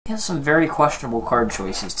Has some very questionable card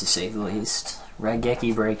choices, to say the least. Red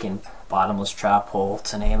Geki Break and Bottomless Trap Hole,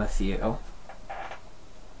 to name a few.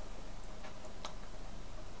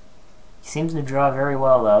 He seems to draw very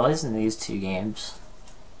well, though, at least in these two games.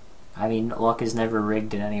 I mean, luck is never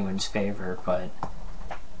rigged in anyone's favor, but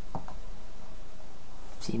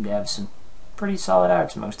seem to have some pretty solid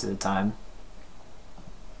outs most of the time.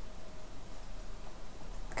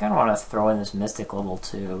 I kind of want to throw in this Mystic level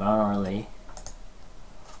too, but I don't really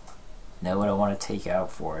know what I want to take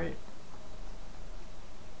out for it.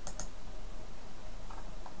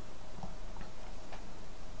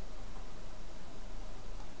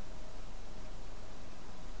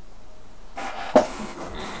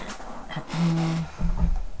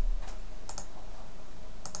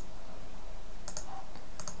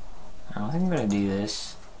 I don't think I'm going to do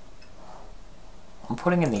this. I'm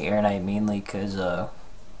putting in the Air Knight mainly because I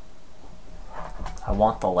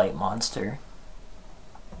want the light monster.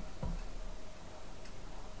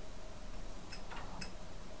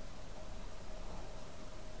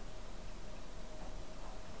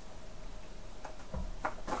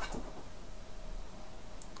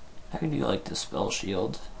 I could do like the Spell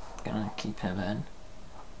Shield. Gonna keep him in.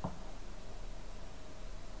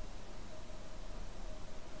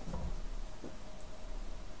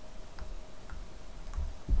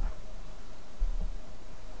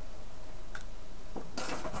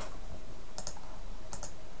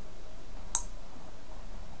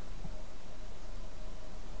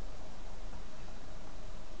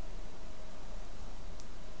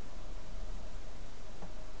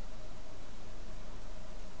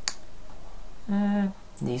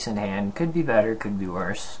 Decent hand. Could be better, could be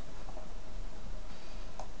worse.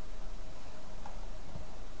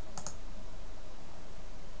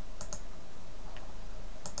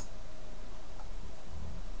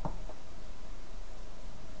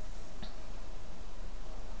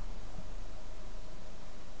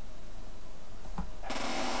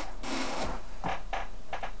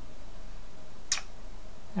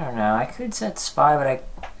 I don't know. I could set Spy, but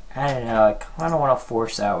I don't know. I kind of want to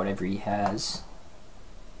force out whatever he has.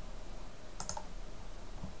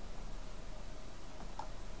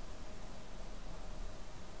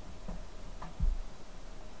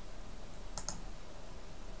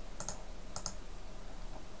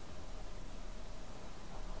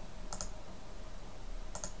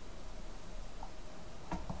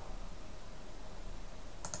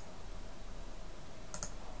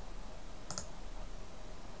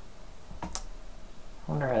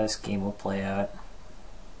 I wonder how this game will play out.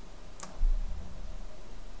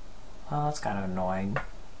 Oh, that's kind of annoying.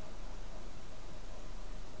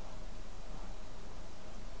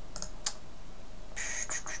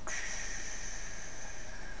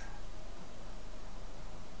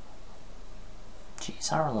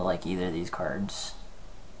 Jeez, I don't really like either of these cards.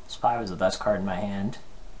 Spy was the best card in my hand.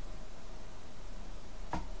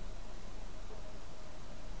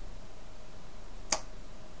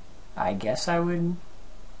 I guess I would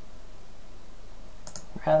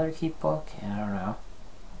rather keep Book. Yeah, I don't know.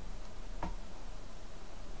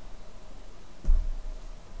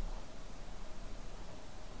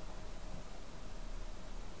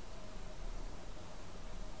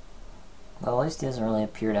 Well, at least he doesn't really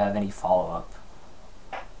appear to have any follow-up.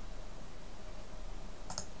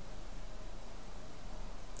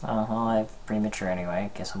 Oh, well, I'm premature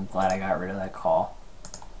anyway. Guess I'm glad I got rid of that call.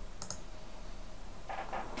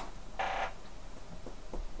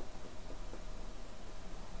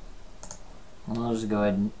 I'll just go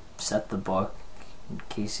ahead and set the Book in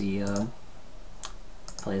case he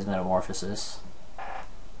plays Metamorphosis.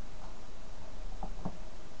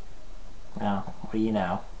 Now, what do you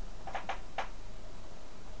know?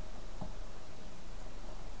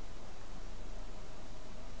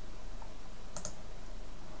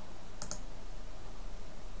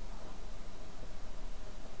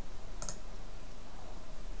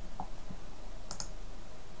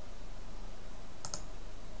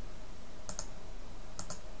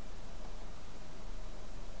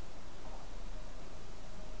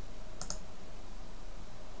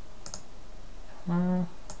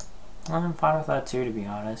 I'm fine with that too, to be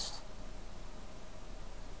honest.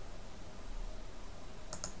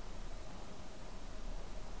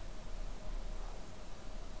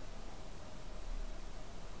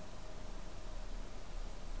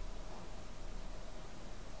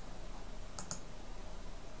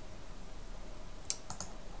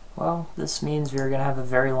 Well, this means we're gonna have a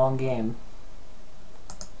very long game.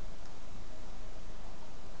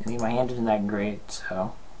 I mean, my hand isn't that great,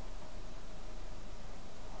 so.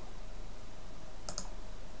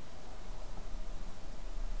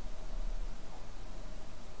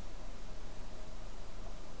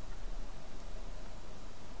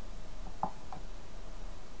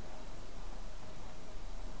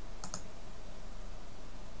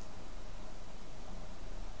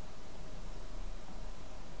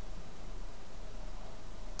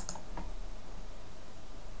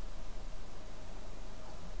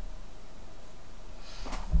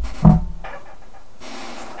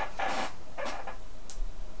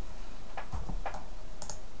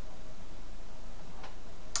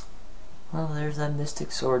 that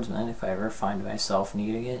Mystic Swordsman if I ever find myself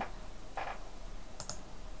needing it.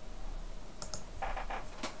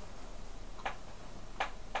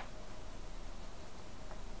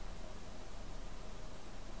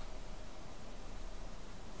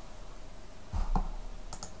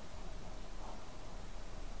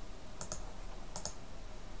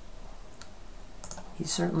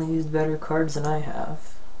 He's certainly used better cards than I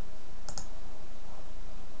have.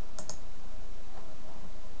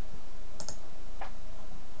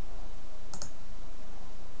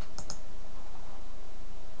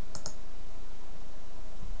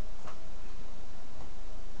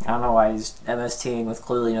 I don't know why he's MSTing with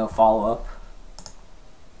clearly no follow-up.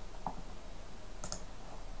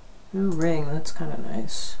 Ooh, ring, that's kind of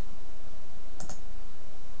nice.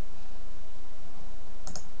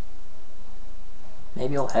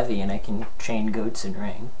 Maybe he'll heavy and I can chain goats and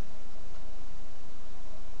ring.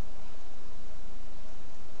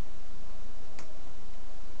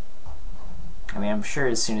 I mean, I'm sure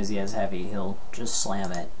as soon as he has heavy, he'll just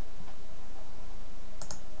slam it.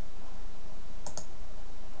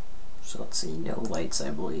 So let's see, no lights, I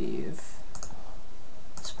believe.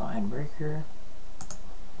 Spine breaker.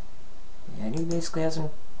 Yeah, and he basically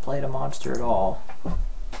hasn't played a monster at all.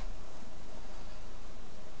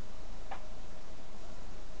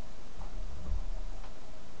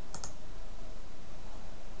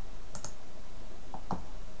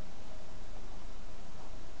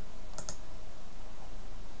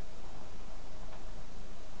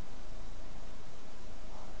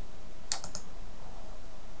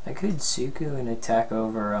 I could Suku and attack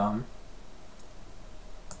over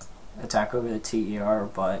the TER,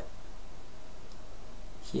 but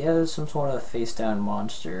he has some sort of face down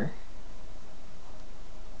monster.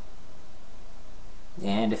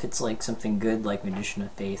 And if it's like something good like Magician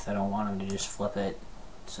of Faith, I don't want him to just flip it.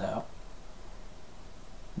 So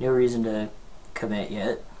no reason to commit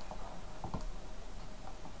yet.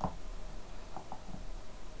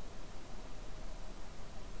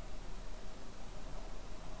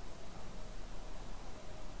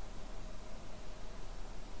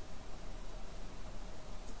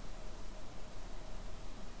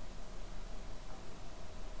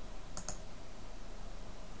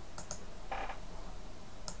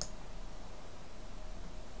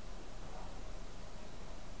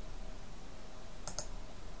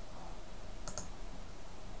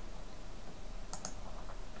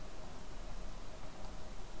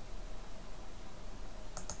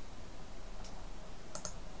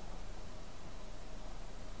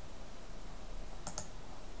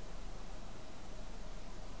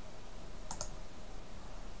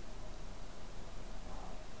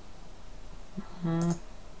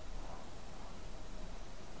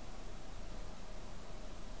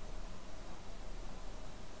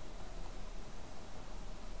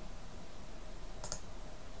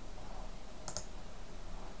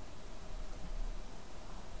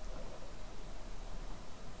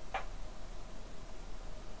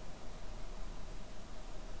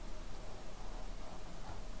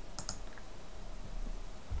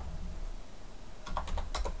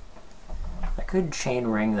 I could chain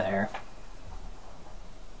ring there.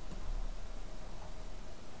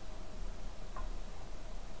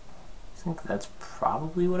 I think that's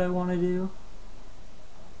probably what I want to do.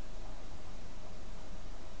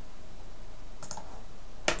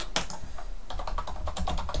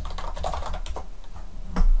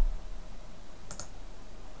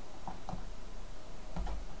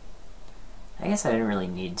 I guess I didn't really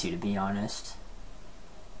need to be honest.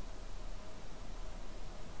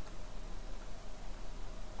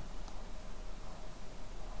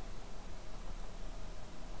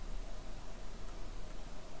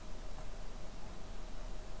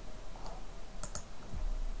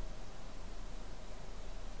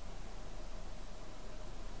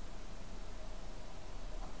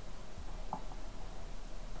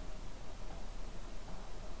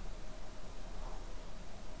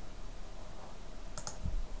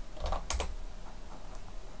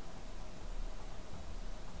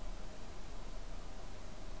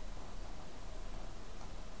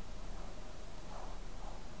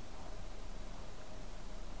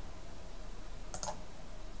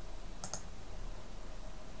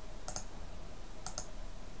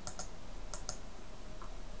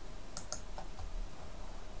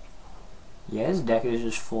 Yeah, his deck is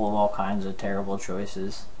just full of all kinds of terrible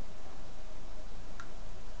choices.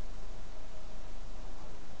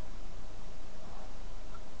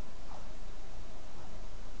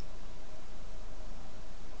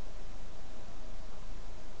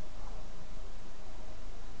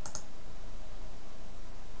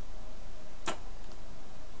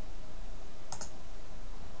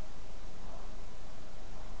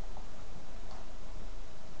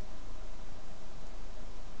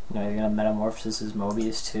 You know, you're gonna metamorphosis his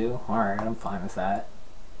Mobius too? Alright, I'm fine with that.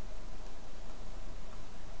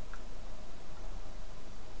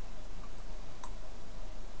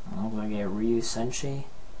 I'm gonna get Ryu Senshi.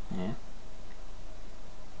 Yeah.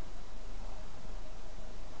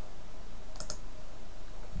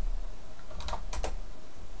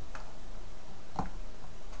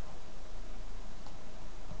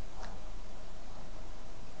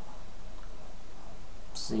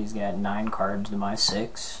 So he's got 9 cards to my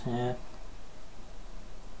 6. Yeah. It'd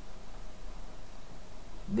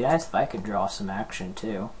be nice if I could draw some action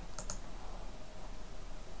too.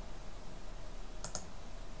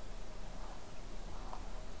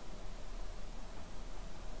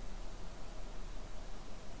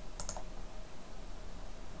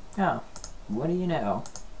 Oh, what do you know?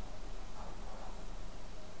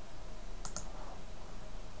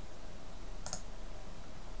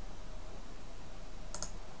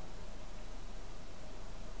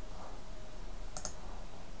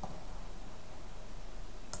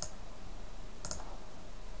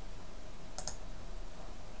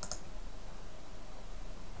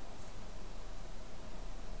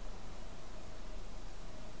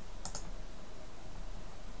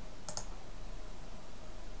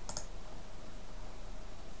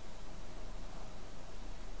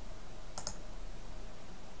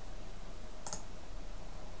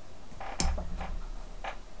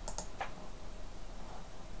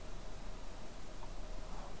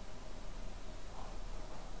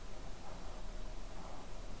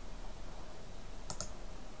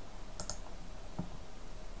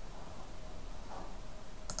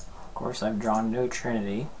 Of course, I've drawn no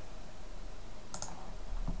Trinity.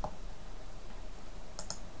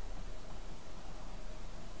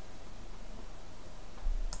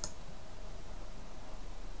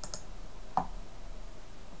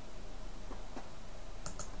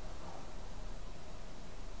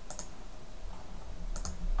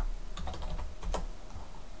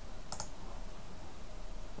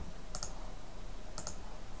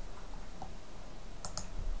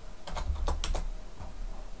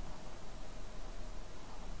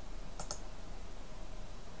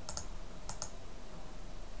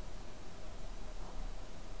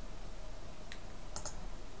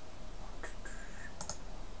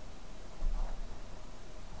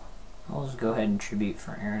 I'll just go ahead and tribute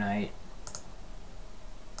for Aeronite.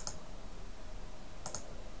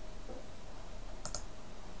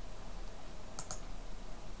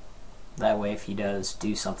 That way, if he does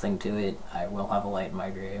do something to it, I will have a light in my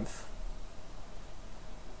grave.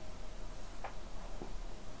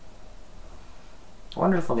 I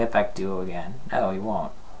wonder if he'll get back duo again. No, he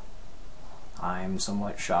won't. I'm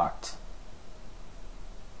somewhat shocked.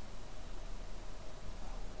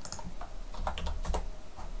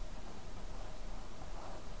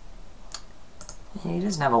 He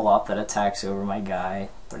doesn't have a lot that attacks over my guy,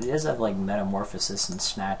 but he does have like Metamorphosis and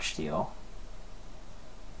Snatch Steal.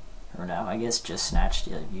 Or no, I guess just Snatch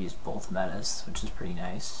Steal. I've used both metas, which is pretty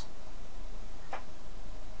nice.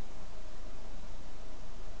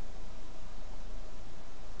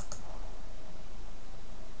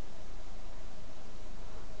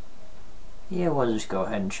 Yeah, we'll just go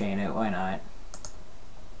ahead and chain it, why not?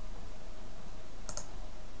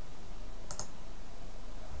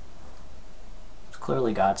 It's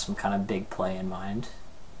clearly got some kind of big play in mind.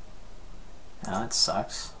 Oh, that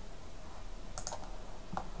sucks.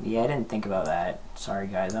 Yeah, I didn't think about that. Sorry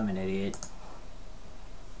guys, I'm an idiot.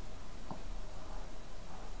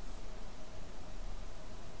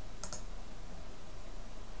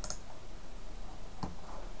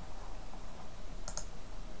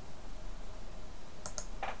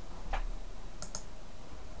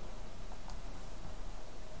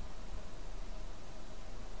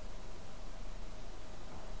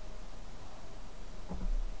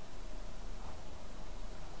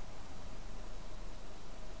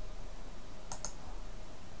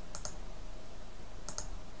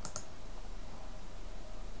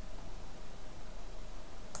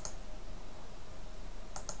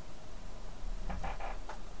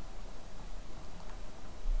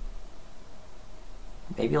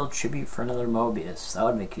 Maybe I'll tribute for another Mobius. That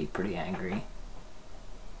would make me pretty angry.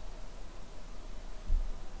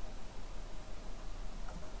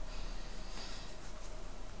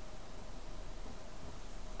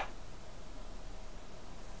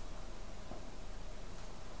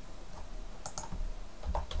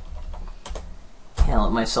 Can't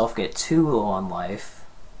let myself get too low on life,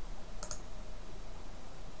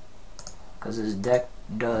 because his deck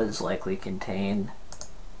does likely contain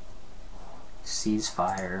Seize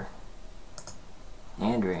Fire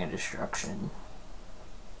and Ring of Destruction.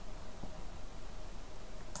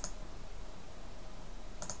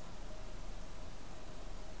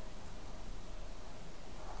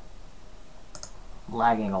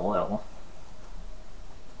 lagging a little.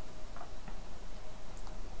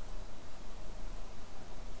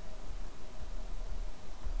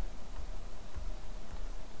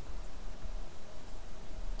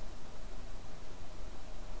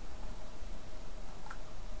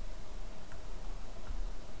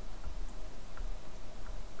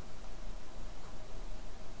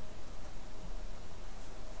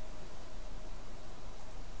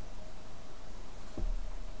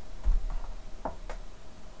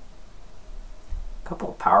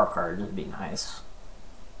 Couple of power cards would be nice.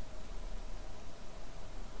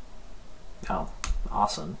 Oh,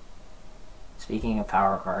 awesome. Speaking of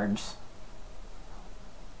power cards,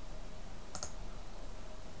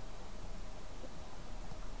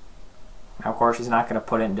 now, of course, he's not going to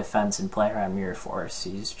put it in defense and play around Mirror Force.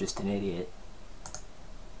 He's just an idiot.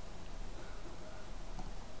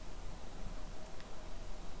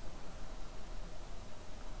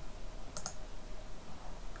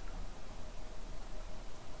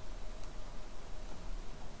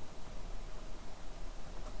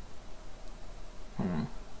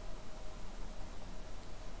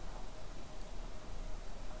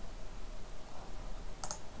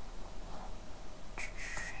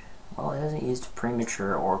 Well, it hasn't used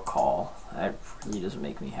premature or call. That really doesn't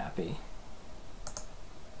make me happy.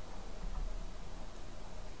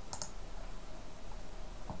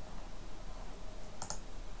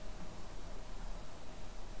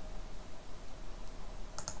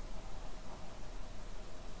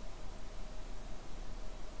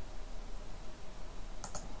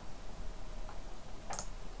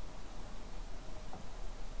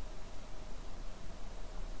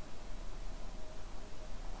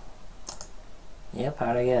 Yep,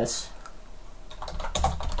 how'd I guess?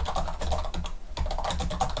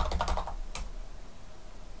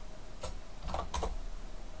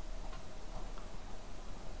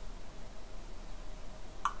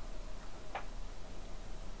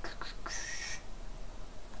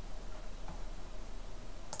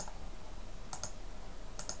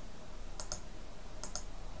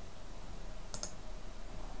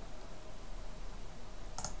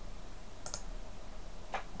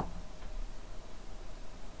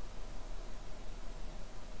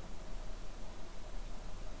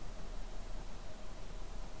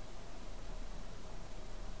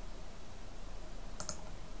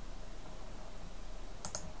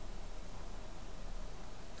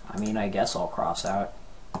 I mean, I guess I'll cross out.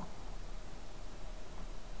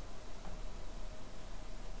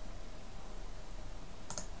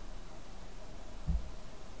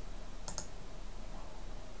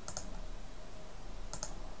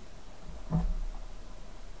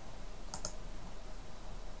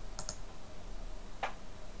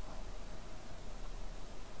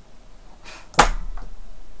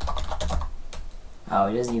 Oh,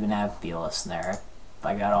 he doesn't even have Beelus in there.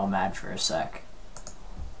 I got all mad for a sec.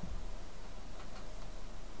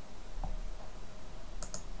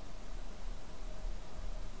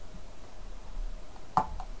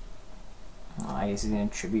 I guess he's going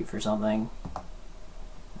to tribute for something.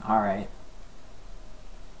 Alright.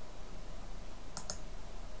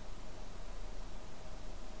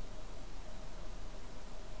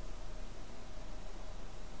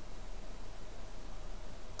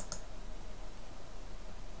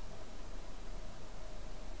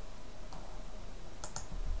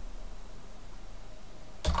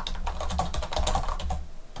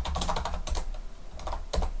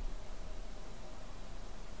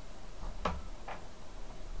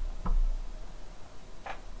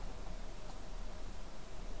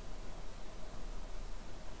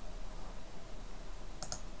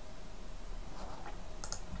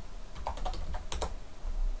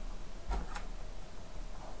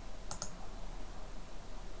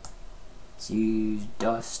 Let's use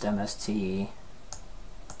Dust MST.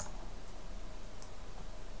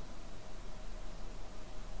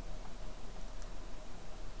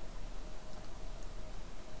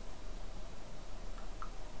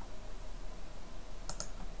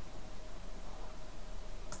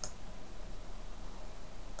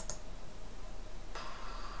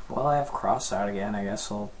 Well, I have cross out again. I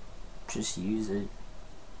guess I'll just use it.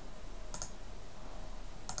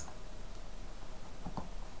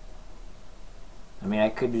 I mean, I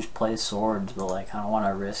could just play swords, but like I don't want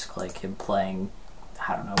to risk like him playing,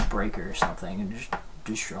 I don't know, Breaker or something and just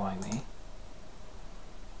destroying me.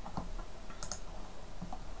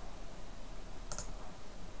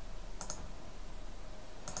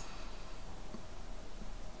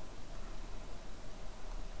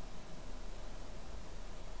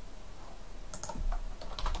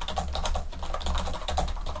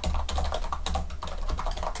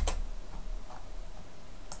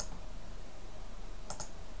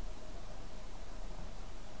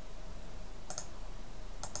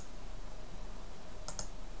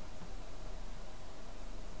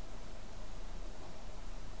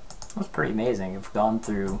 That's pretty amazing. I've gone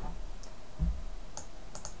through,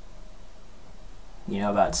 you know,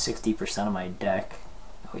 about 60% of my deck.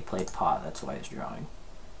 Oh, he played pot, that's why he's drawing.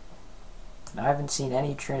 I haven't seen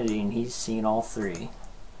any Trinity, and he's seen all three.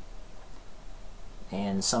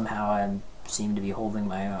 And somehow I seem to be holding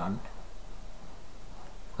my own.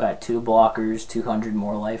 Got 2 blockers, 200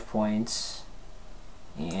 more life points,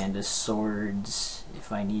 and a swords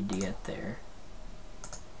if I need to get there.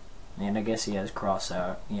 And I guess he has cross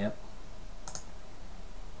out, yep.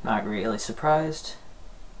 Not greatly surprised.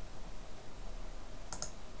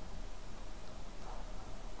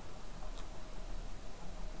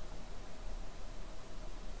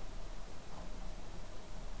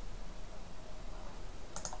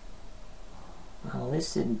 Well, at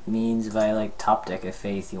least it means if I like top deck a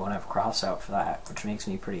Faith, you want to have cross out for that, which makes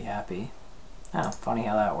me pretty happy. Oh, funny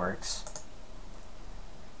how that works.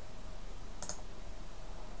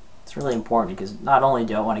 It's really important because not only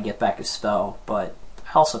do I want to get back a spell, but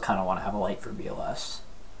I also kind of want to have a light for BLS.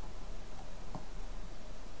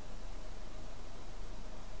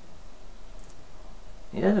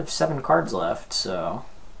 He does have 7 cards left, so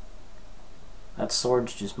that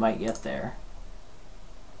swords just might get there.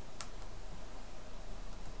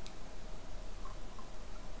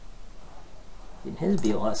 And his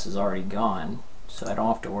BLS is already gone, so I don't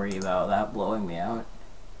have to worry about that blowing me out.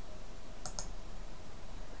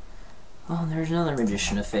 Oh, there's another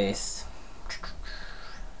Magician of Faith.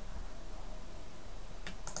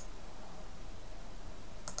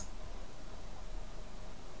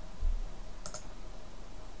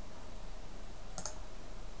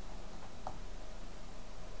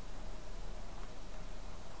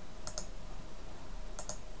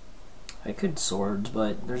 I could swords,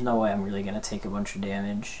 but there's no way I'm really going to take a bunch of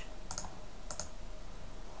damage.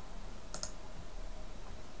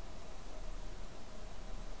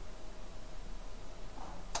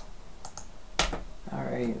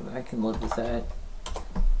 Alright, I can live with that.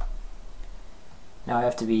 Now I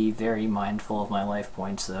have to be very mindful of my life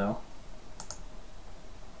points, though.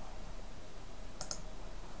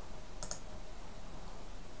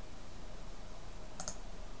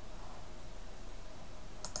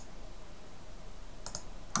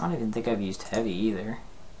 I don't even think I've used heavy either.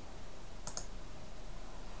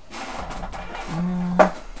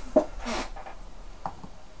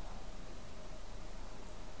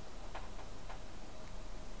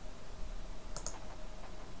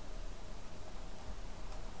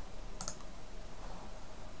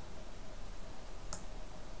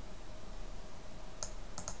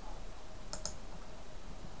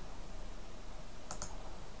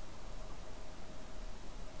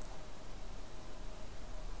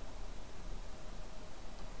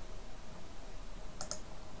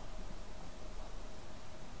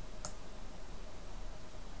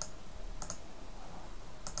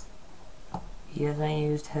 He hasn't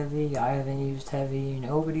used heavy, I haven't used heavy,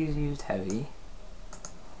 nobody's used heavy.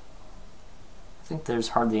 I think there's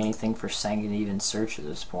hardly anything for Sang to even search at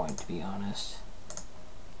this point, to be honest.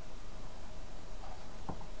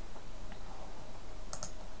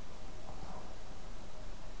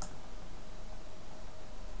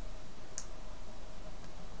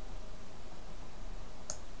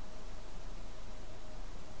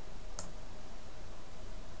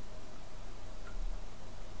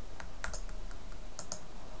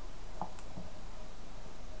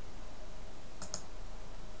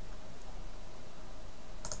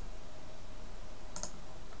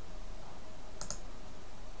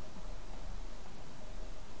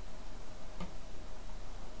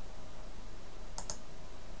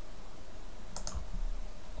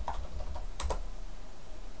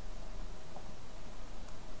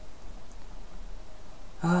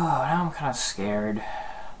 Oh, now I'm kind of scared.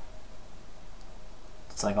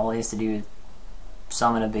 It's like all he has to do is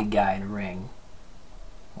summon a big guy in a ring.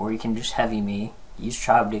 Or he can just heavy me, use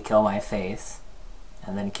Tribe to kill my Faith,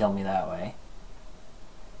 and then kill me that way.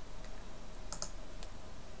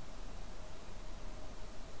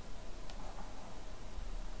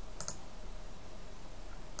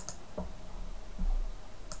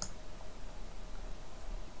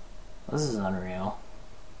 This is unreal.